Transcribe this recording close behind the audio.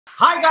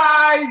Hi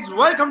guys,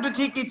 welcome to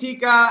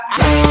Cheeka.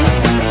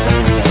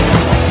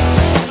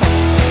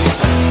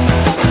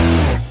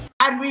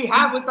 And we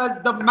have with us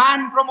the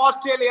man from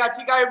Australia.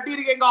 Cheeka, எப்படி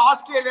இருக்கீங்க?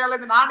 ஆஸ்திரேலியால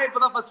இருந்து நானே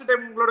இப்பதான் ஃபர்ஸ்ட்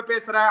டைம் உங்களோட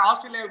பேசுறேன்.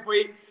 ஆஸ்திரேலியாவுக்கு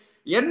போய்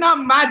என்ன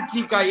மேட்ச்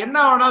Cheeka,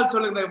 என்ன வேணாலும்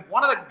சொல்லுங்க.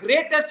 One of the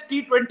greatest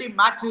T20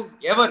 matches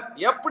ever.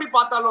 எப்படி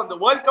பார்த்தாலும் அந்த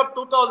World Cup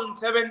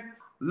 2007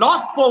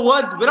 lost for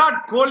words Virat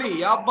Kohli.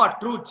 Yapa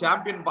true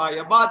champion பா.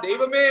 யப்பா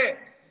தெய்வமே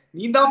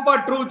நீதான்ப்பா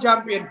ட்ரூ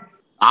சாம்பியன்.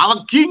 அவன்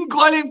கிங்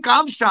கோலின்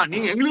காமிச்சான். நீ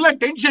எங்களுக்கு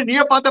டென்ஷன்.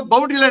 நீயே பார்த்த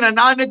பவுண்டரியில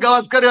நானு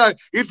கவாஸ்கர்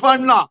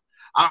இர்ஃபான்லாம்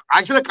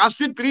ஆக்சுவலா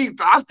லாஸ்ட்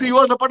 3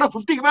 ஓவர்ஸ்ல போட்டா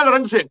 50க்கு மேல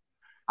ரன்ஸ்.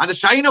 அந்த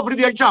ஷைன்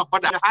அப்படி அடிச்சான்.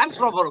 பட் ஹேண்ட்ஸ்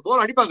ஃப்ரம்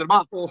போல் அடிப்பாங்க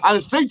தெரியுமா?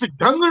 அந்த ஸ்ட்ரைக்ஸ்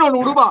டங்குன்னு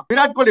ஒன்று விடுவா.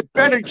 Virat Kohli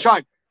bad and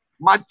shot.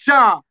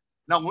 மச்சான்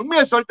நான்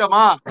உண்மையை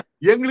சொல்லிட்டேமா,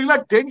 எங்களுக்கு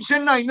எல்லாம்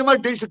டென்ஷன் இந்த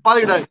மாதிரி டென்ஷன்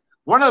பார்த்து கிடையாது.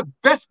 One of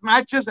best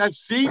matches I have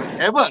seen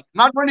ever.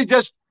 Not only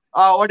just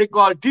what you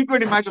call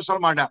T20 matches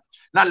சொல்ல மாட்டேன்.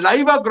 நான்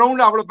லைவா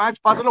கிரவுண்ட்ல அவ்வளவு மேட்ச்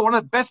பார்த்ததுல ஒன்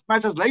ஆஃப் பெஸ்ட்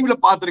மேட்சஸ் லைவ்ல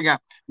பாத்துருக்கேன்.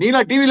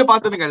 நீலாம் டிவில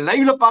பாத்துருங்க.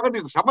 லைவ்ல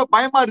பாக்குறதுக்கு செம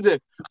பயமா இருது.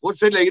 ஒரு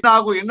சைட்ல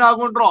என்ன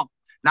ஆகும்ன்றோம்.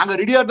 நாங்க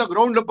ரெடியா இருந்த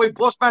கிரவுண்ட்ல போய்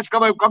போஸ்ட் மேட்ச்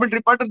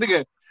கமெண்ட்ரி பண்றதுக்கு.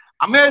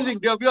 Amazing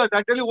viewers.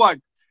 I tell you what,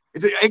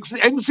 இது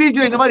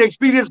எம்சிஜி இந்த மாதிரி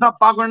எக்ஸ்பீரியன்ஸ் தான்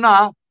பார்க்கணும்னா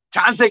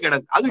சான்ஸே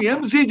கிடையாது. அது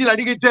எம்சிஜி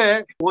அடிக்கிட்டு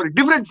ஒரு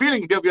டிஃபரெண்ட்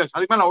ஃபீலிங் வியூவர்ஸ்.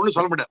 அதுக்கு மேல நான் ஒன்றும்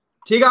சொல்ல மாட்டேன்.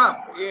 Cheeka,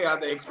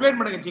 அதை எக்ஸ்பிளைன்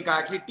பண்ணுங்க Cheeka.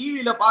 ஆக்சுவலி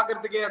டிவில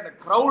பாக்குறதுக்கே அந்த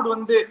கிரவுட்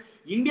வந்து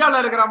இந்தியால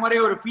இருக்கிற மாதிரி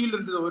ஒரு ஃபீல்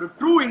இருந்தது. ஒரு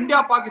ட்ரூ இந்தியா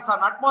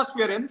பாகிஸ்தான்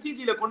அட்மாஸ்பியர்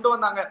எம்சிஜில கொண்டு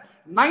வந்தாங்க.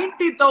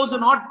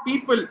 90,000 odd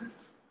people.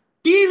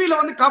 டிவில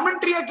வந்து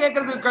கமெண்ட்ரியா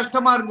கேட்கறதுக்கு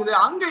கஷ்டமா இருந்தது.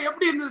 அங்க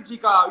எப்படி இருந்தது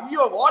Cheeka?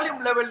 ஐயோ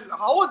volume level,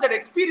 how was that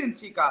experience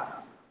Cheeka?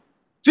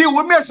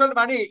 உண்மையா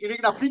சொல்றேன்.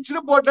 இன்னைக்கு நான்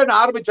பிச்சில் போட்டு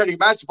ஆரம்பிச்சேன்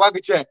மேட்ச்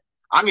பாக்குச்சேன்.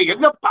 அங்க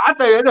என்ன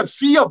பார்த்த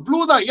sea of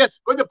blue தான்.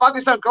 எஸ், கொஞ்சம்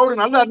பாகிஸ்தான்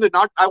கிரௌட் நல்லா இருந்தது.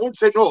 Not I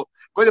won't say no.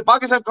 கொஞ்சம்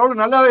பாகிஸ்தான்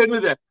கிரௌட் நல்லாவே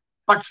இருந்தது.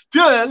 பட்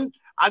ஸ்டில்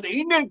அந்த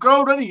இந்தியன்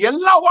கிரௌட் வந்து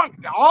எல்லா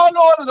ஆல்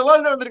ஓவர் தி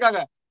வேர்ல்ட்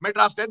வந்திருக்காங்க.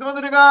 மெட்ராஸ் எது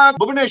வந்திருக்கா,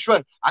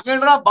 Bhubaneswar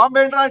அங்கன்றா,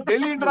 பாம்பேன்றா,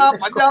 டெல்லின்றா,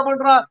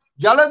 பஞ்சாப்ன்றா,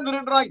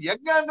 ஜலந்தர்ன்றா,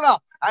 எங்கன்றா,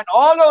 and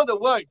all over the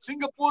world.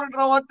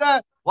 சிங்கப்பூர்ன்றா,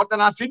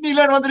 ஒருத்த நான்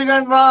சிட்னில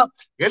வந்திருக்கேன்றா.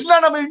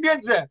 எல்லாம் நம்ம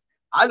இந்தியன்ஸ்.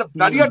 அதுல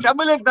நிறைய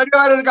தமிழ்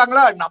நிறைய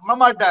இருக்காங்களா? நம்ப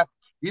மாட்டேன்.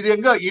 இது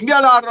எங்க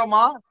இந்தியால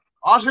ஆடுறோமா,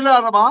 ஆஸ்திரேலியா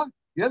ஆடுறோமா,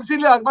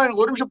 எம்சில ஆடுறோமா?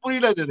 எனக்கு ஒரு நிமிஷம்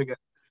புரியல இது இருக்கு.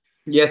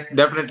 Yes,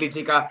 definitely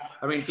Cheeka.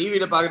 I mean, TV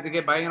la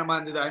paakradhukku பயங்கரமா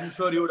இருந்தது. I'm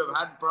sure you would have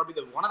had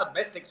probably one of the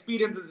best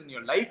experiences in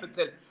your life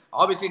itself.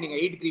 Obviously நீங்க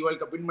 83 World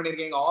Cup win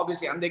பண்ணிருக்கீங்க.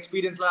 Obviously அந்த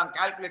எக்ஸ்பீரியன்ஸ்லாம்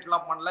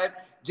கால்குலேட்லாம் பண்ணல.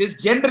 Just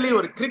generally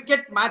ஒரு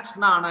cricket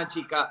மேட்ச்னா ஆனா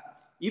Cheeka,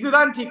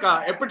 இதுதான் Cheeka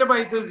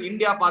epitomizes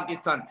India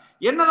Pakistan.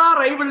 என்னதான்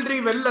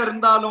ரைவல்ரி வெல்ல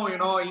இருந்தாலும்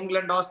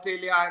இங்கிலாந்து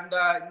ஆஸ்திரேலியா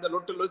இந்த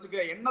லொட்டு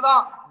லொசுக்கு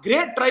என்னதான்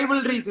கிரேட்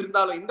ரைவல்ரிஸ்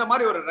இருந்தாலும் இந்த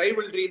மாதிரி ஒரு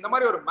ரைவல்ரி, இந்த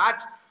மாதிரி ஒரு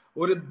மேட்ச்,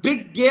 ஒரு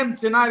big game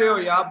scenario.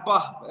 Yapa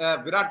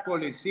Virat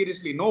Kohli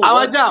seriously no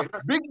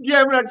big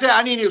game.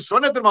 அனி நீ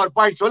சொன்னதுமா ஒரு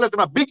பாயிண்ட்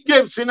சொல்லதுமா. பிக்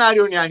கேம்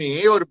சினாரியோ அனி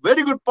ஒரு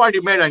very good point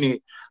you mat அனி.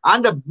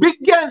 அந்த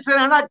பிக் கேம்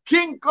சினாரியோ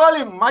கிங்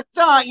கோலி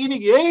மச்சான்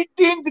இன்னைக்கு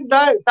 18th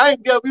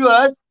time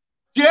viewers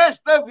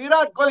சேஸ்ல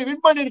Virat Kohli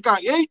win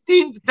பண்ணிருக்கான்.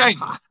 18th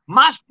time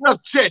master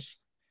of chess.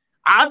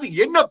 அது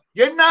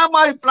என்ன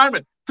மாதிரி பிளான்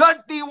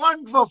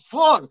 31 for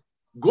 4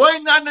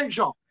 கோயிங்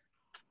நிமிஷம்.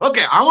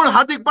 ஓகே, அவனும்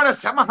ஹார்திக் பாண்டியா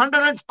செம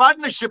 100 runs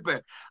பார்ட்னர்ஷிப்.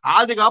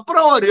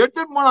 அதுக்கப்புறம் அவர்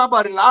எடுத்துட்டு போனா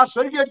பாரு, லாஸ்ட்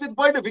வரைக்கும் எடுத்துட்டு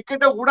போயிட்டு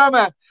விக்கெட்டை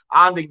விடாம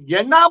அந்த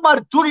என்ன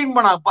மாதிரி தூக்கின்னு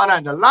போனா பாரு.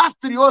 அந்த லாஸ்ட்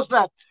 3 overs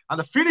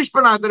அந்த பினிஷ்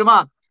பண்ணாங்க தெரியுமா?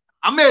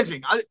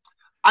 அமேசிங்.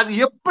 அது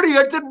எப்படி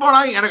எடுத்துட்டு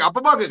போனா எனக்கு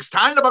அப்பப்பா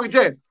ஸ்டாண்ட்ல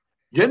பாக்குச்சு.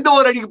 எந்த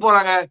ஓவர் அடிக்க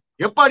போறாங்க,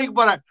 எப்ப அடிக்க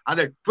போறாங்க.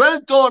 அந்த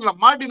 12th overல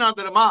மாட்டினா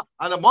தெரியுமா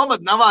அந்த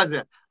முகமது நவாஸ்.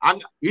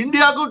 அங்க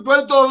இந்தியாவுக்கும்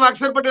 12th overல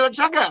அக்செப்ட் பண்ணி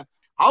வச்சாங்க.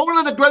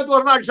 அவங்களும் அந்த 12th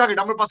overல அடிச்சாங்க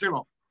நம்ம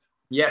பசங்களும்.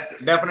 Yes,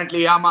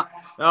 definitely. ஆமா.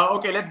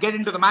 Okay, let's get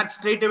into the match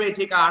straight away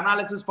Cheeka.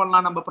 Analysis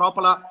பண்ணலாம் நம்ம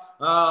ப்ராப்பரா.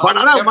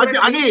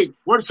 அனி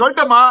ஒரு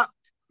சொல்லட்டுமா,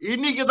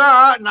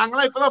 இன்னைக்குதான்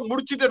நாங்களாம் இப்பதான்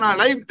முடிச்சுட்டு நான்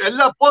லைவ்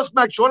எல்லா போஸ்ட்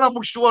மேட்ச் ஷோலாம்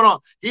முடிச்சுட்டு வரோம்.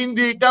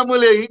 Hindi,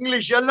 Tamil,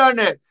 English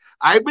எல்லான்னு.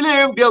 I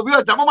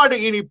believe தம்ப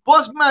மாட்டேங்க. இனி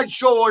போஸ்ட் மேட்ச்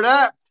ஷோவோட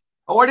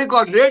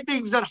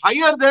ரேட்டிங்ஸ் ஆர்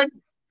ஹையர் தென்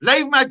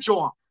லைவ் மேட்ச் ஷோ.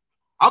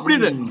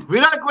 அப்படின்னு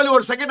விராட் கோலி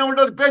ஒரு செகண்ட்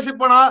வந்து பேசி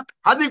போனா,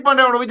 ஹர்திக்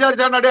பாண்டியாவோட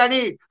விசாரிச்சா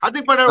அணி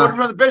ஹர்திக்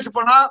பாண்டியா பேசி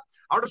போனா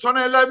அவட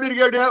சொன்ன எல்லாம் எப்படி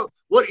இருக்கு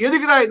ஒரு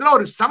எதுக்குடா இதெல்லாம்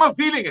ஒரு செம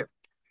ஃபீலிங்.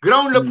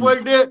 கிரவுண்ட்ல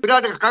போயிட்டு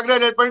விராட்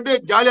கங்க்ராச்சுலேட் பண்ணிட்டு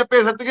ஜாலியா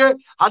பேசுறதுக்கு,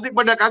 ஹர்திக்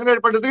பாண்டியா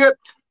கங்க்ராச்சுலேட் பண்றதுக்கு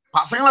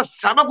பசங்களாம்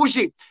செம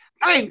குஷி.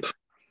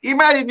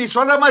 இமேஜின் நீ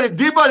சொல்ற மாதிரி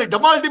தீபாவளி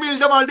டமால் டிமில்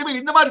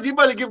இந்த மாதிரி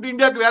தீபாவளி கிஃப்ட்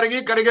இந்தியாவுக்கு வேற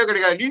எங்கேயும்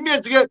கிடைக்காது.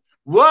 இந்தியன்ஸுக்கு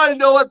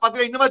வேர்ல்டு ஓவர்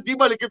பாத்தீங்கன்னா இந்த மாதிரி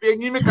தீபாவளி கிஃப்ட்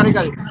எங்கேயுமே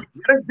கிடைக்காது.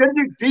 எனக்கு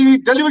தெரிஞ்சு டிவி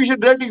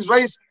டெலிவிஷன் ரேட்டிங்ஸ்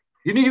வைஸ்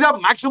இன்னைக்குதான்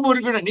மேக்ஸிமம்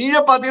இருக்கு.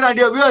 நீங்க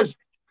பாத்தீங்கன்னா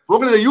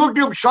உங்களுக்கு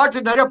யூடியூப் ஷார்ட்ஸ்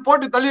நிறைய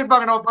போட்டு தள்ளி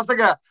இருப்பாங்க நம்ம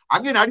பசங்க.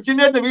 அங்கே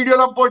அடிச்சுட்டே இந்த வீடியோ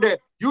எல்லாம் போட்டு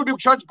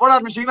யூடியூப் ஷார்ட்ஸ் போட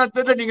ஆரம்பிச்சீங்கன்னா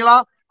தெரியல நீங்களா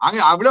அங்க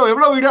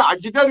எவ்வளவு வீடியோ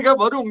அடிச்சுட்டே இருக்க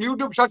வரும். உங்க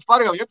யூடியூப் ஷார்ட்ஸ்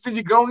பாருங்க.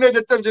 எஃப்சிஜி கிரவுண்ட்லேயே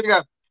எடுத்து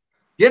வச்சிருக்கேன்.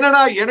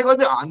 என்னன்னா எனக்கு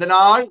வந்து அந்த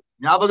நாள்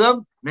ஞாபகம்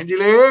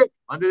நெஞ்சிலே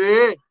வந்தது.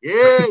 ஏ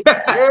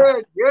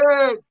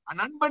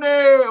நண்பனே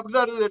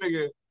அப்படிதான் இருந்தது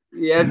எனக்கு.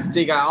 Yes,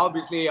 Cheeka.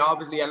 Obviously,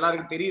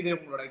 எல்லாருக்கும் தெரியுது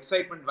உங்களோட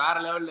எக்ஸைட்மெண்ட் வேற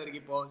லெவல்ல இருக்கு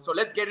இப்போ. So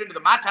let's get into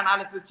the match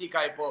analysis,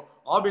 Cheeka. இப்போ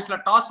obviously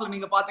டாஸ்ல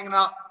நீங்க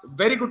பாத்தீங்கன்னா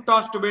very good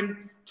toss to win,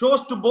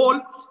 chose to bowl.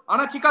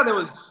 ஆனா Cheeka, there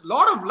was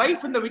lot of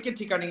life in the wicket,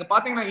 Cheeka. நீங்க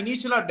பாத்தீங்கன்னா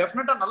இனிஷியலா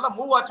டெஃபினட்டா நல்ல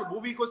மூவ் ஆச்சு.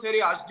 பூவிக்கும்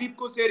சரி,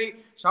 அஷ்தீப்க்கும் சரி,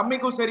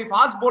 ஷம்மிக்கும் சரி,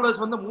 ஃபாஸ்ட் bowlers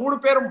வந்து மூணு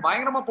பேரும்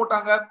பயங்கரமா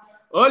போட்டாங்க.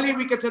 ஏர்லி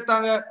விக்கெட்ஸ்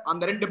எடுத்தாங்க.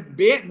 அந்த ரெண்டு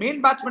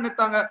மெயின் பேட்ஸ்மேன்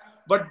எடுத்தாங்க.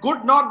 But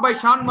good knock by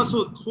Shan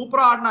Masood. Super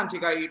ஆடினான்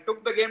Cheeka. He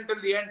took the game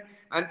till the end.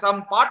 And some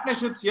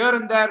partnerships here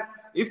and there.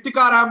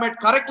 Iftikhar Ahmed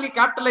correctly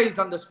capitalized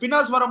on the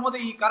spinners. Varamode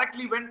he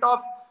correctly went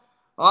off.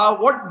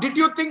 What did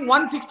you think?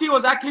 160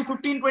 was actually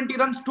 15-20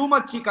 runs too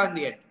much, Cheeka, in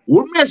the end.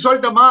 உண்மையை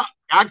சொல்லிட்டோமா,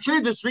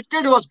 actually this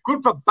wicket was good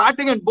for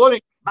batting and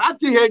bowling.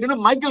 Matthew Head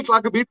Michael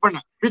Clarke beat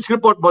பண்ண pitch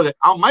report போது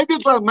அவன்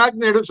Michael Clarke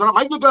match எடுத்து சொன்னா.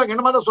 Michael Clarke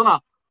என்ன மாதிரி சொன்னா,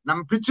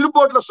 நம்ம பிச்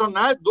ரிப்போர்ட்ல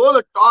சொன்ன though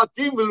the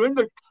team will win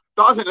the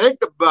toss and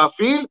elect the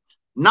field,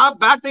 நான்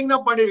பேட்டிங்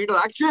தான்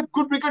பண்ணிருக்கேன். Actually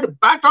good wicket to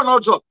bat on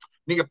also.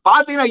 நீங்க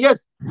பாத்தீங்கன்னா yes,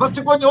 first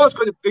கொஞ்சம்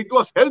it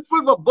was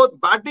helpful for both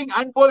batting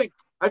and bowling.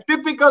 A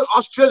typical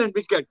Australian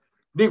wicket.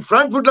 The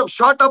front foot of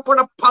shot up on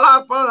a pala.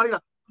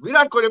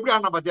 Virat Kohli எப்படி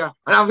ஆடினா பாத்தியா?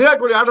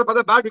 விராட் கோலி ஆடுற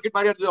பார்த்தா பேட் விக்கெட்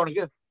மாதிரி இருந்தது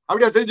அவனுக்கு.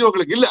 அப்படியே தெரிஞ்சு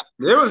உங்களுக்கு இல்ல.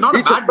 It was not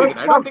a bad wicket.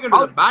 I don't think it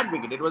was a bad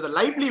wicket. It was a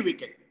lively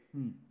wicket.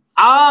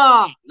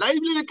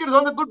 Lively wicket is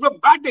also good for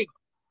batting.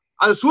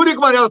 அது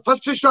Suryakumar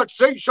first shot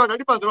straight shot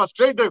அடிப்பாங்க.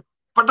 Straight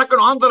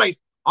பட்டக்கன் on the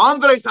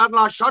rise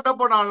ஆடலாம், shot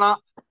up ஆடலாம்.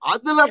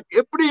 அதுல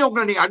எப்படி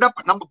உங்க நீங்க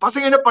நம்ம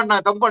பசங்க என்ன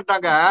பண்ணாங்க, தப்பு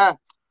பண்ணிட்டாங்க.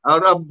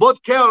 போத்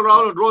கேஎல்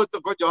ராகுல் ரோஹித்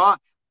கொஞ்சம்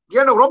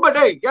ஏன்னா ரொம்ப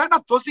ஏன்னா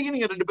தொசிங்க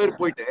நீங்க ரெண்டு பேரும்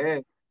போயிட்டு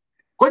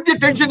கொஞ்சம்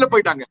டென்ஷன்ல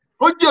போயிட்டாங்க,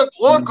 கொஞ்சம்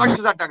ஓவர்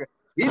கான்சியஸ் ஆட்டாங்க.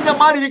 இந்த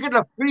மாதிரி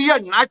விக்கெட்ல ஃப்ரீயா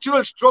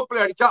நேச்சுரல்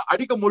ஸ்ட்ரோக்ல அடிச்சா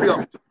அடிக்க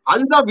முடியும்.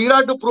 அதுதான்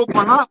விராட் ப்ரூவ்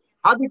பண்ணா,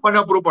 ஹார்திக்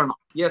பாண்டியா ப்ரூவ் பண்ணா.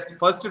 Yes,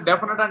 first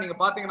டெஃபினட்டா நீங்க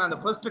பாத்தீங்கன்னா அந்த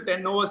first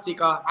 10 overs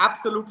Cheeka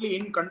absolutely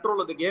in control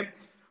of the game.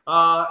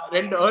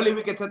 ரெண்டு ஏர்லி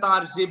விக்கெட்ஸ் தான்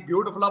ஆச்சு,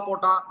 பியூட்டிஃபுல்லா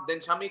போட்டான். Then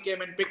Shami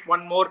came and picked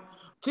one more.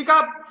 Cheeka,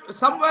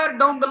 somewhere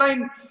down the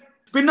line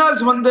spinners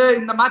வந்து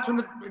இந்த மேட்ச்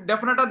வந்து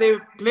டெஃபினட்டா they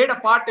played a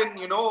part in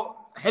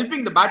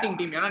helping the batting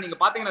team. ஏன்னா நீங்க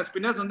பாத்தீங்கன்னா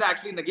spinners வந்து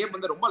actually இந்த கேம்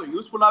வந்து ரொம்ப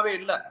யூஸ்ஃபுல்லாவே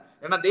இல்ல.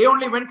 ஏன்னா they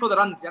only went for the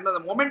runs. ஏன்னா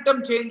அந்த momentum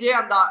change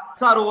அந்த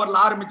சார் ஓவர்ல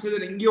ஆரம்பிச்சது,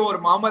 இங்கேயும்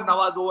ஒரு முகமது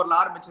நவாஸ் ஓவர்ல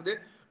ஆரம்பிச்சது.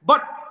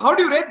 But how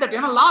do you rate that?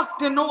 ஏன்னா last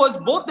 10 overs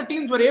both the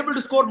teams were able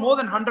to score more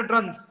than 100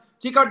 runs.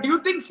 Cheeka, do you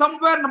think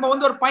somewhere நம்ம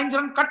வந்து ஒரு 5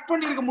 run கட்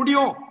பண்ணிருக்க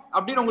முடியும்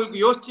அப்படின்னு உங்களுக்கு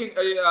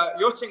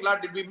யோசிச்சீங்களா?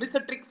 Did we miss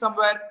a trick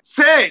somewhere?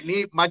 நீ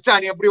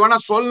மச்சான் நீ அப்படி வேணா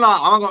சொல்லலாம்.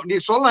 நீ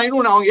சொல்லலாம்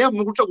இன்னும் அவங்க ஏன்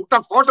விட்டா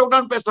கோட்டை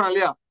விட்டான்னு பேசுறான்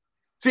இல்லையா?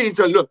 See,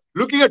 it's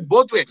looking at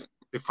both ways.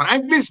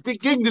 Frankly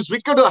speaking, this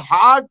wicket is a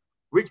hard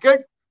wicket,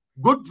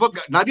 good for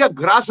நிறைய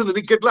grass in the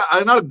wicketல,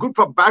 அதனால good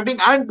for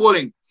batting and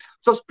bowling.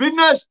 So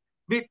spinners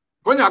நீ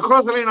கொஞ்சம்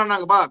across the line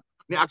ஆனாங்கப்பா.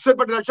 நீ அக்செப்ட்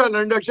பண்ணி அடிச்சா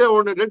ரெண்டு அடிச்சா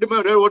ஒன்னு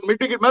மிட்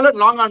விக்கெட் மேல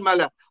லாங் ஆன்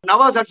மேல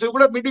நவாஸ் அடிச்சது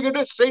கூட மிட் விக்கெட்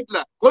ஸ்ட்ரைட்ல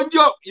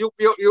கொஞ்சம் you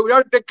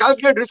have to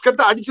calculate risk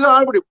எடுத்து அடிச்சுதான்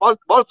ஆட முடியும்.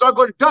 பால் ஸ்ட்ராக்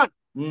code turn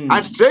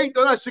and straight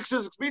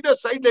 66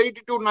 meters சைடுல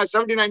 82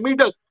 79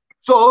 meters.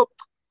 So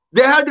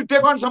they had to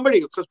take on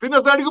somebody. So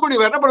spinners அடிக்க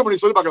முடியும், என்ன பண்ண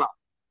முடியும் சொல்லி பார்க்கலாம்.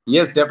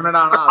 Yes,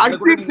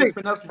 definitely.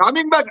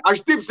 Coming back,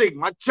 Arshdeep Singh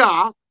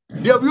மச்சான்,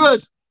 dear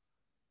viewers,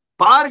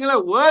 பாருங்களா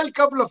வேர்ல்ட்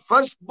கப்ல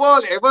first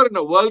ball ever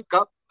in world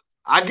cup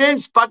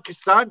against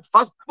Pakistan,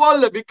 first ball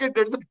the wicket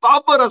எடுத்து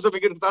பாப்பர் அஸ்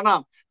விக்கெட் தானா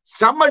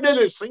செம்ம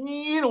டேல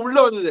சிங்கின் உள்ள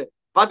வந்தது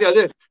பாத்தியா?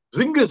 அது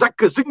சிங்கு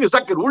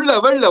சக்கு உள்ள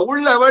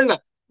வெள்ள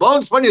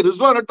பவுன்ஸ் பண்ணி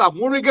ரிஸ்வான் எடுத்தா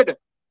 3 விக்கெட்.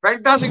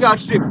 ஃபேண்டாஸ்டிக்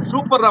ஆர்ஷிப்,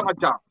 சூப்பர் ரா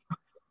மச்சான்.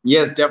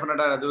 Yes,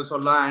 definitely அது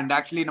சொல்லலாம். And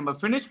actually நம்ம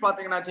finish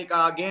பாத்தீங்கன்னா Cheeka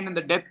again in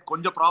the depth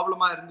கொஞ்சம்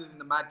ப்ராப்ளமா இருந்தது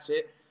இந்த match.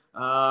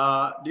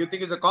 Do you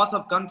think it's a cause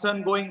of concern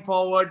going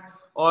forward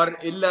or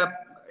இல்ல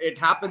it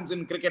happens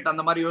in cricket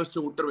அந்த மாதிரி யோசிச்சு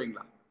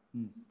விட்டுருவீங்களா?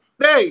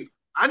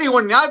 அனி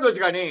ஒன் ஞாபகம்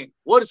வச்சுக்கா, நீ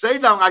ஒரு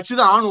சைட்ல அவங்க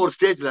அடிச்சுதான் ஆகணும். ஒரு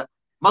ஸ்டேஜ்ல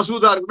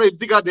மசூதா இருக்கட்டும்,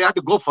 Iftikar, they had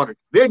to go for it.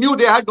 They knew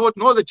they had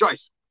no the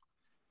choice.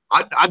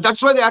 And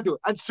that's why they had to.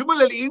 And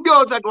similarly, India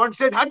also at one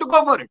stage had to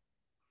go for it.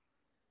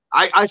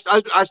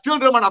 I still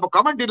remember அப்ப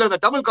கமெண்ட்ரியில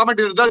இந்த Tamil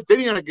commentary இருந்தாலும்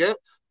தெரியும் எனக்கு.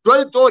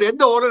 12th over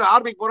எந்த over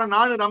ஆர்மிக்கு போறோம்,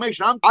 நானு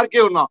Ramesh Ram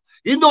RK வந்தோம்.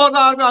 இந்த ஓவர்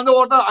தான் ஆர்மி, அந்த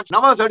ஓவர் தான்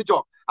Nawaz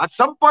அடிச்சோம். At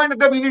some point in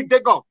time we need to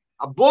take off.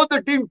 Both the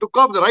team took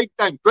off the right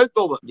time, 12th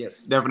over. Yes,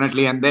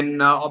 definitely. And then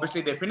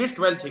obviously they finished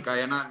well, Cheeka.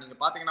 ஏன்னா நீங்க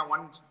பாத்தீங்கன்னா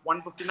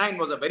 159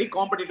 was a very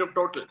competitive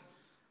total.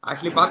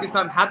 Actually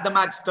Pakistan had the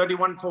match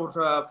 31 for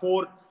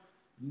 4.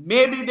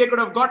 Maybe they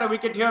could have got a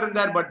wicket here and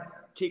there, but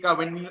Cheeka,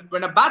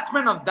 when a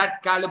batsman of that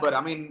caliber,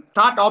 I mean,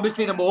 start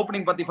obviously நம்ம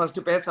opening பத்தி first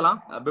பேசலாம்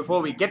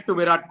before we get to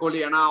Virat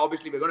Kohli. And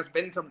obviously we're going to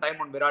spend some time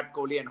on Virat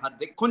Kohli and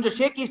Hardik. கொஞ்சம்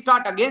shaky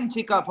start again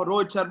Cheeka for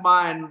Rohit Sharma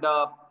and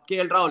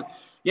KL Rahul.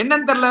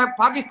 என்னன்னு தெரியல,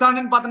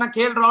 பாகிஸ்தான்னு பார்த்தனா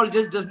KL Rahul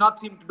just does not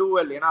seem to do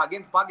well. ஏன்னா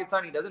against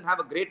Pakistan he doesn't have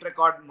a great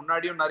record.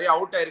 முன்னாடியும் நிறைய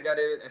out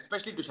ஆயிருக்காரு,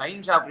 especially to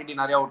Shaheen Shah Afridi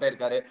நிறைய out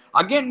ஆயிருக்காரு.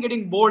 Again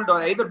getting bowled or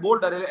either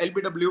bowled or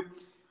LBW,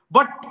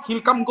 but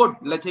he'll come good.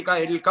 Cheeka,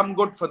 it'll come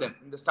good for them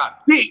in the start.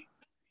 See,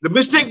 the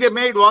mistake they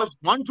made was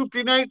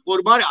 159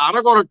 ஒரு மாதிரி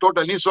அரகோர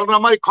total. நீ சொல்ற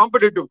மாதிரி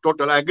competitive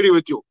total. I agree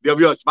with you, dear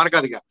viewers,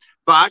 மறக்காதீங்க.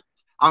 But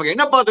அவங்க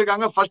என்ன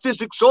பார்த்திருக்காங்க, first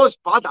 6 overs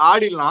பார்த்து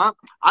ஆடிடலாம்,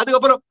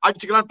 அதுக்கப்புறம்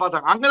அடிச்சுக்கலாம்னு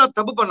பார்த்தாங்க. அங்கதான்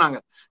தப்பு பண்ணாங்க.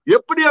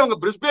 எப்படி அவங்க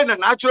பிரிஸ்பேன்ல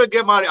நேச்சுரல்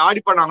கேம்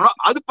ஆடி பண்ணாங்களோ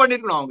அது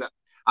பண்ணிருக்கணும் அவங்க.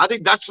 I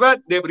think that's where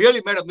they've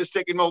really made a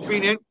mistake in my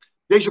opinion.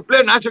 They should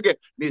play natural game.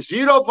 நீ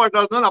 0 for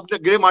 12 தான் அப்படியே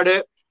கேம் ஆடு,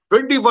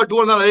 20 for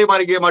 2 தான் அதே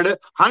மாதிரி கேம் ஆடு,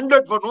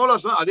 100 for no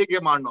loss தான் அதே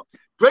கேம் ஆடணும்.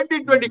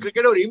 2020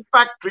 கிரிக்கெட் ஒரு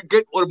இம்பாக்ட்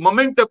கிரிக்கெட், ஒரு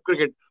மொமெண்டம்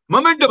கிரிக்கெட்.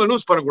 மொமெண்டம்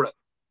லூஸ் பண்ணக்கூடாது.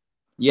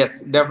 எஸ்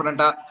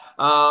டெஃபினட்டா.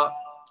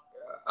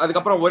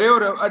 அதுக்கப்புறம் ஒரே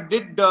ஒரு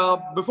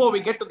before we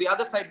get to the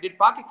other side, did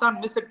Pakistan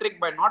miss a trick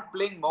by not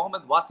playing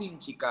Mohammad Wasim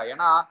Cheeka?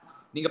 ஏன்னா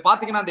நீங்க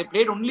பாத்தீங்கன்னா they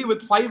played only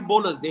with 5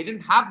 bowlers. They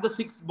didn't have the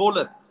 6th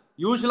bowler.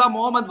 Usually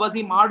Mohammad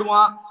Wasim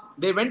ஆடுவான்.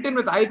 They went in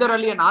with Hyder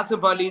Ali and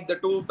Asif Ali, the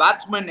 2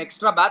 batsmen,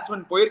 extra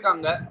batsmen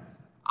போயிருக்காங்க.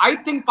 I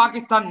think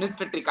Pakistan missed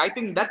a trick. I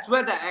think that's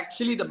where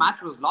actually the match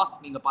was lost.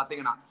 நீங்க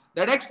பாத்தீங்கன்னா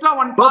that extra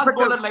one fast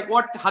bowler like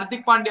what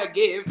Hardik Pandya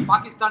gave,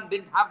 Pakistan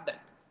didn't have that.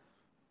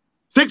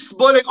 6th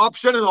bowling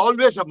option is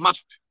always a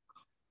must.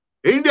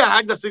 India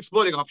had the 6th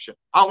bowling option.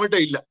 அவங்கள்ட்ட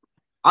இல்ல,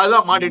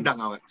 அதெல்லாம்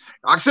மாட்டிட்டாங்க. அவன்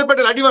அக்ஷர்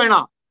பட்டேல் அடி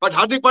வேணாம், but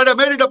Hardik Pandya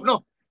made it up. No,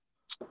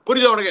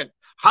 புரியுது உனக்கு?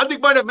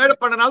 Hardik Pandya made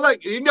up பண்ணனால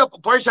India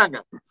பழிச்சாங்க.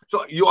 So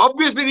you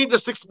obviously need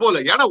the 6th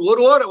bowler. ஏன்னா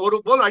ஒரு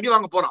ball அடி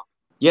வாங்க போறான்.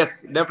 Yes,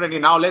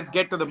 definitely. Now let's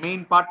get to the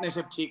main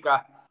partnership, Cheeka.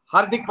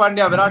 Hardik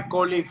Pandya, Virat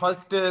Kohli,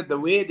 first the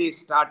way they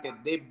started,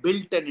 they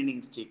built an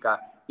innings, Cheeka.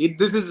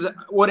 This is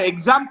an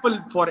example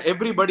for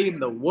everybody in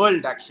the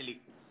world actually.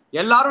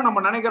 எல்லாரும் நம்ம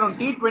நினைக்கிறோம்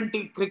T20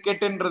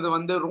 கிரிக்கெட்ன்றது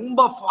வந்து ரொம்ப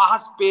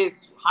fast base,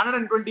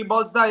 120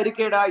 balls தான்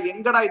இருக்கேடா,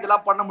 எங்கடா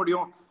இதெல்லாம் பண்ண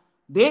முடியும்.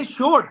 They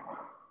showed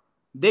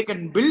they can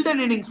build an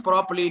innings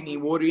properly. நீ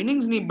ஒரு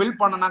innings நீ build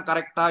பண்ணனா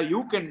கரெக்ட்டா,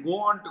 you can go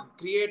on to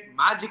create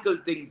magical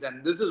things, and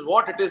this is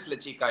what it is,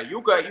 Cheeka. You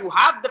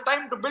have the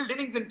time to build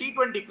innings in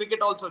T20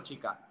 cricket also,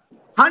 Cheeka.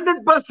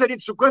 100%.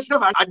 It's a question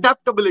of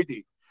adaptability.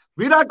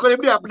 Virat Kohli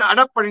எப்படி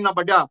adapt பண்ணினா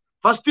பாத்தியா?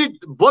 First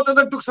both of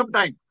them took some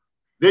time.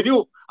 They knew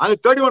அந்த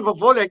 31 for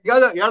 4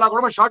 எங்கயாவது ஏடா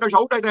கூட short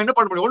out ஆயிட்டா என்ன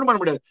பண்ண முடியும்? ஒண்ணும் பண்ண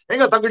முடியாது.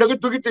 எங்க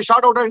தூக்கி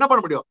ஷார்ட் அவுட் என்ன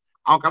பண்ண முடியும்?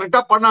 அவங்க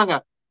கரெக்டா பண்ணாங்க,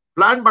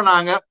 பிளான்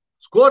பண்ணாங்க.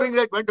 Scoring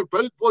rate went to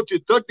 12 போச்சு,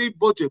 13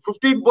 போச்சு,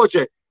 15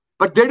 போச்சு.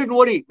 But they didn't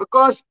worry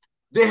because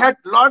they had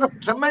lot of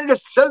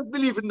tremendous self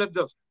belief in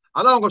themselves.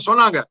 அதான் அவங்க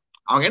சொன்னாங்க.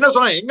 அவங்க என்ன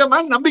சொன்னாங்க, எங்க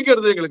மேல நம்பிக்கை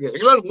இருந்தது எங்களுக்கு,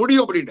 எங்களால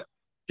முடியும் அப்படின்னு.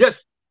 Yes,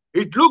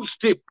 it looks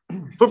steep.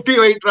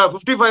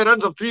 55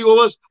 runs of 3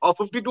 overs or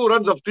 52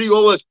 runs of 3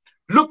 overs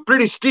look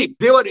pretty steep.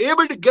 They were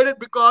able to get it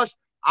because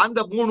அந்த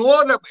 3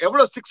 ஓவர்ல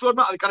எவ்வளவு 6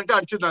 வரணும் அது கரெக்டா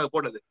அடிச்சிருந்தாங்க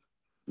போட்டது.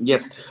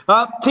 எஸ்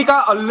சீகா,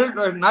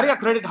 நிறைய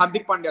கிரெடிட்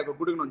ஹர்திக் பாண்டியாக்கு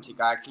கொடுக்கணும்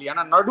சீகா ஆக்சுவலி.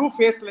 ஏன்னா நடு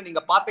ஃபேஸ்ல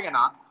நீங்க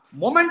பாத்தீங்கன்னா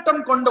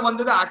மொமெண்டம் கொண்டு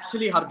வந்தது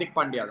ஆக்சுவலி ஹர்திக்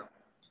பாண்டியா தான்.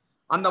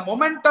 அந்த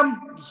momentum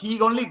he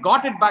only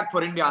got it back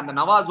for India. அந்த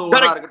நவாஸ்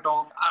ஓவரா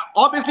இருக்கட்டும்,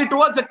 obviously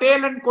towards the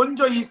tail end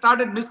கொஞ்சம் he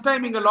started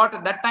mistiming a lot.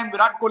 At that time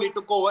Virat Kohli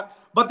took over,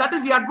 but that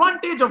is the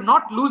advantage of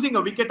not losing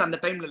a wicket அந்த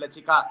டைம்ல இல்ல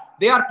சீகா.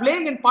 They are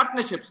playing in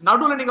partnerships.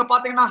 நடுவுல நீங்க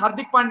பாத்தீங்கன்னா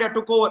Hardik Pandya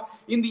took over.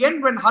 In the end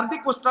when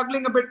Hardik was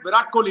struggling a bit,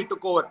 Virat Kohli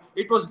took over.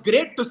 It was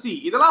great to see.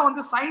 இதெல்லாம்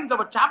வந்து signs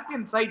of a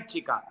champion side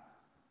சீகா.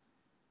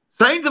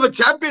 Signs of a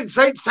champion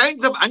side,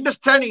 signs of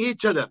understanding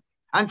each other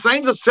and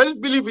signs of self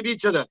belief in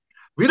each other.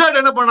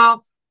 Virat என்ன பண்ணா,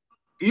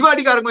 இவ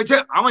அடிக்க ஆரம்பிச்சு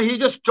அவன் he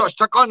just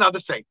stuck on the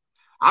other side.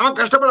 அவன்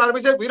கஷ்டப்பட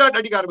ஆரம்பிச்சு விராட்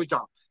அடிக்க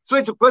ஆரம்பிச்சான். So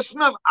it's a question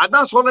of,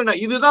 அதான் சொல்றேன்,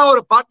 இதுதான்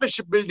ஒரு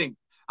பார்ட்னர்ஷிப் பில்டிங்.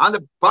 அந்த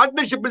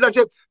பார்ட்னர்ஷிப் பில்ட்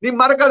ஆச்சு. நீ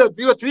மறக்காத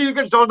 3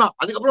 wickets down தான்.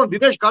 அதுக்கப்புறம்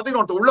தினேஷ் கார்த்திக்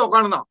உள்ள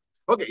உட்கார்ந்தான்.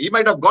 Okay, he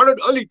might have got it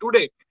early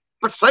today,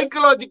 but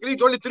psychologically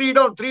it's only 3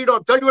 down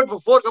 31 for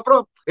 4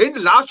 அப்புறம்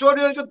லாஸ்ட் ஓவர்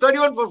வரைக்கும்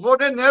 31 for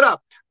 4 நேரா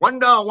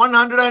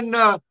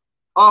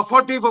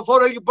 140 for 4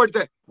 வரைக்கும்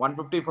போயிடுச்சு.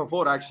 150 for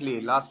 4 actually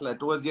lastல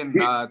towards the end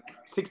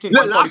 16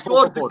 last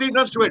over 15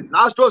 runs to win.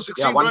 Last over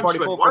 16 runs to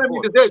win. What I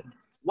mean to say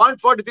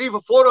 143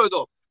 for 4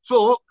 ஏதோ. So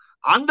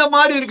அந்த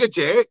மாதிரி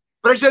இருக்குச்சு.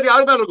 Pressure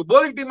யார் மேல இருக்கு?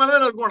 bowling team மேல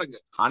தான் இருக்கும் உனக்கு.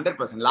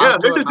 100%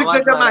 லாஸ்ட் ஓவர்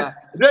நவாஸ்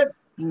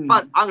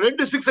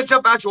 2 6 அடிச்சா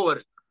match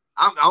over.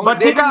 But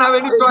this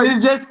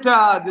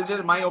is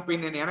just my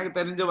opinion. எனக்கு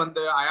தெரிஞ்சு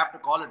வந்து I have to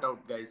call it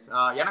out guys.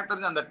 எனக்கு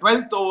தெரிஞ்சு அந்த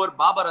 12th over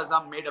Babar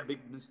Azam made a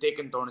big mistake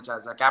in தோணுச்சு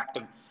as a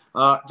captain.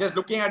 Just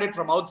looking at it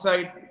from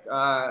outside,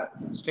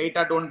 straight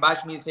don't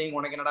bash me saying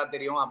உனக்கு என்னடா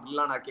தெரியும்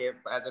அப்படிலாம் நான்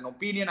as an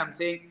opinion I'm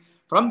saying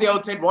from the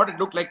outside what it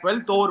looked like.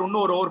 12th over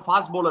இன்னொரு over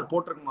fast bowler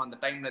போட்டுருக்கணும் அந்த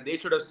டைம்ல. They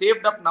should have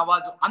saved up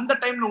Nawaz. அந்த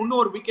டைம்ல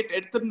இன்னொரு விக்கெட்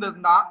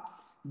எடுத்திருந்தா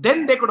then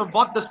they could have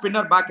bought the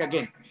spinner back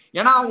again.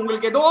 ஏன்னா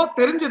உங்களுக்கு ஏதோ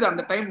தெரிஞ்சது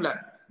அந்த டைம்ல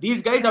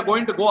these guys are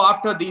going to go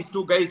after these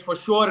 2 guys for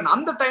sure. And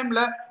on the time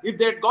if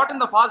they had gotten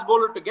the fast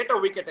bowler to get a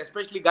wicket,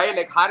 especially guy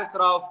like Haris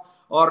Rauf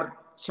or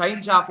Shaheen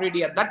Shah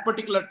Afridi at that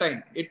particular time,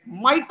 it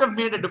might have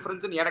made a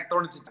difference in எனக்கு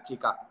தோணுச்சு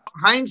சீகா.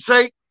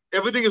 Hindsight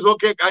everything is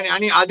okay.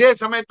 ani அதே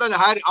சமயத்துல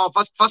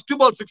first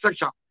ball 6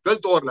 அடிச்சான்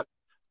 12th ஓவர்ல.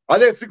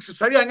 அதே 6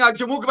 சரி அங்க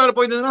அடிச்சு மூக்கு மேல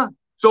போயிருந்ததுன்னா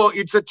so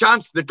it's a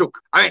chance they took.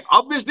 I mean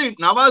obviously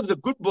Nawaz is a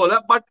good bowler,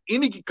 but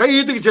இன்னைக்கு கை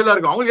ஈத்துக்கிச்சு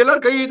எல்லாருக்கும். அவங்க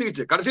எல்லாரும் கை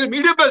ஈத்துக்கிச்சு. கடைசியில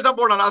மீடியம் பேஸ் தான்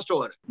போனா லாஸ்ட்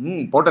ஓவர்.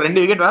 போட்ட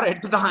 2 விக்கெட் வேற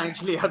எடுத்துட்டான்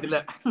actually அதுல.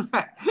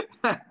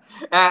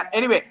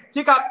 Anyway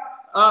Cheeka,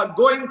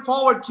 going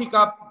forward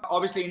Cheeka,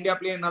 obviously India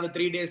play another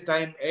 3 days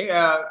time.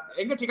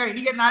 எங்க Cheeka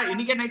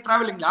இன்னைக்கு night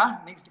traveling la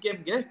next game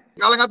க்கு?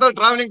 காலங்காத்தால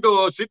traveling to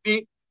Sydney.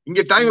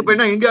 இங்க டைம் இப்ப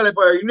என்ன இந்தியால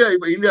இப்ப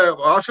இந்தியா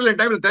ஆஸ்திரேலியன்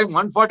டைம்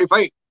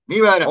 1:45. நீ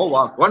வேற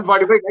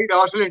 1:45 நைட்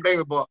ஆஸ்திரேலியன்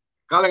டைம் இப்போ.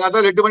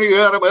 காலங்காத்தால 8 மணிக்கு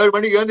 7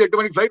 மணிக்கு எழுந்து 8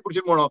 மணிக்கு ஃபிளைட்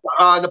பிடிச்சிட்டு போனோம்.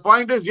 அந்த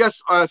பாயிண்ட் இஸ் எஸ்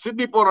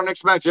சிட்னி போறோம்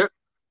நெக்ஸ்ட் மேட்ச்.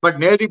 பட்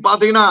நேத்தி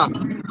பாத்தீங்கன்னா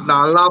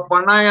நல்லா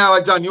பண்ணாயா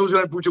வச்சா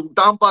நியூசிலாந்து பூச்சி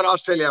விட்டான் பாரு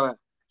ஆஸ்திரேலியாவை.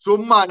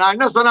 சும்மா நான்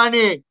என்ன சொன்னா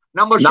நீ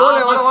நம்ம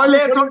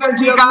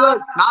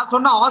நான்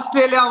சொன்ன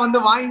ஆஸ்திரேலியா வந்து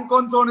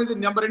வாங்கிக்கோன்னு சொன்னது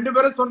நம்ம 2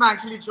 பேரும் சொன்ன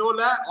ஆக்சுவலி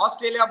ஷோல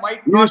ஆஸ்திரேலியா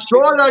மைட் நாட்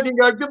ஷோல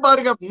நீங்க எடுத்து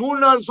பாருங்க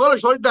 3-4 ஷோல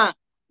சொல்லிட்டேன்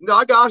இந்த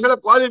ஆட்டு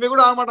ஆஸ்திரேலியா குவாலிஃபை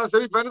கூட ஆக மாட்டான்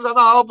செமி ஃபைனல்ஸ்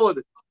அதான் ஆக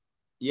போகுது.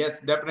 Yes,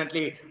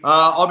 definitely.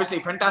 Obviously,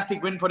 fantastic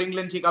win for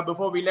England, Cheeka.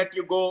 Before we let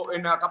you go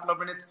in a couple of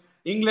minutes,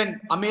 England,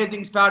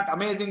 amazing start,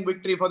 amazing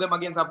victory for them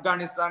against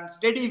Afghanistan.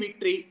 Steady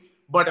victory,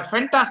 but a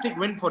fantastic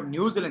win for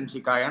New Zealand,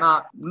 Cheeka.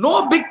 No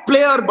big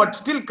player, but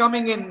still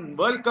coming in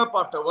World Cup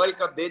after World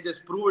Cup. They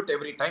just prove it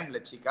every time,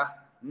 Cheeka.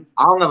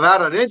 அவங்க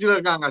வேற ரேஞ்சில்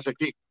இருக்காங்க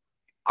சக்தி.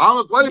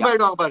 அவங்க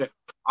qualified வாங்க பாரு.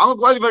 அவங்க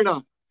qualified.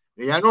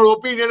 என்னோட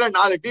ஒப்பீனியன்ல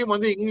 4 team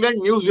வந்து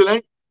England,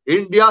 New Zealand,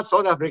 India,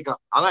 south Africa.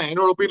 அதான்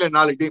என்னோட opinion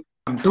 4 team.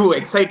 I'm too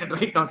excited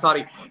right now,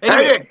 sorry.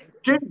 Anyway,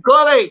 king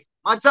கோலி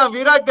மச்சான்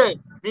விராட்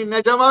நீ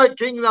நிஜமாவே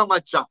கிங் தான்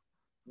மச்சான்.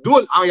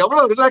 தூள் அவன்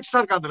எவ்வளவு ரிலாக்ஸ்டா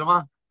இருக்கான் தெரியுமா?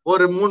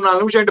 ஒரு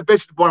 3-4 நிமிஷம் என்கிட்ட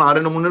பேசிட்டு போனான்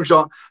 2-3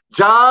 நிமிஷம்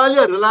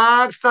ஜாலியா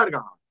ரிலாக்ஸ்டா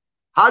இருக்கான்.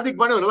 ஹார்திக்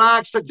பாண்டியா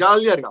ரிலாக்ஸ்டா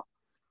ஜாலியா இருக்கான்.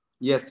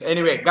 Yes,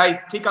 anyway guys,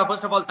 Cheeka,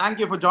 first of all thank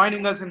you for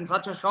joining us in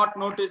such a short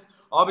notice.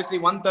 Obviously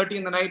 1:30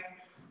 in the night.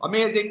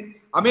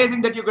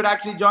 Amazing that you could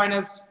actually join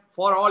us.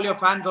 For all your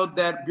fans out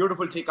there,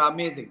 beautiful Cheeka,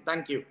 amazing.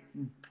 Thank you.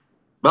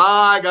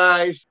 Bye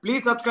guys.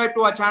 Please subscribe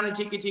to our channel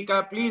Cheeka.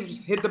 Please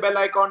hit the bell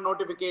icon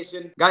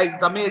notification. Guys,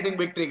 it's amazing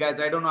victory, guys.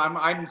 I don't know,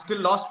 I'm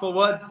still lost for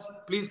words.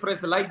 Please press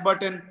the like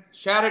button.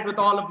 Share it with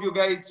all of you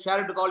guys. Share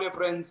it with all your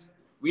friends.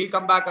 We'll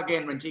come back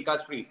again when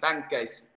Cheeka's free. Thanks, guys.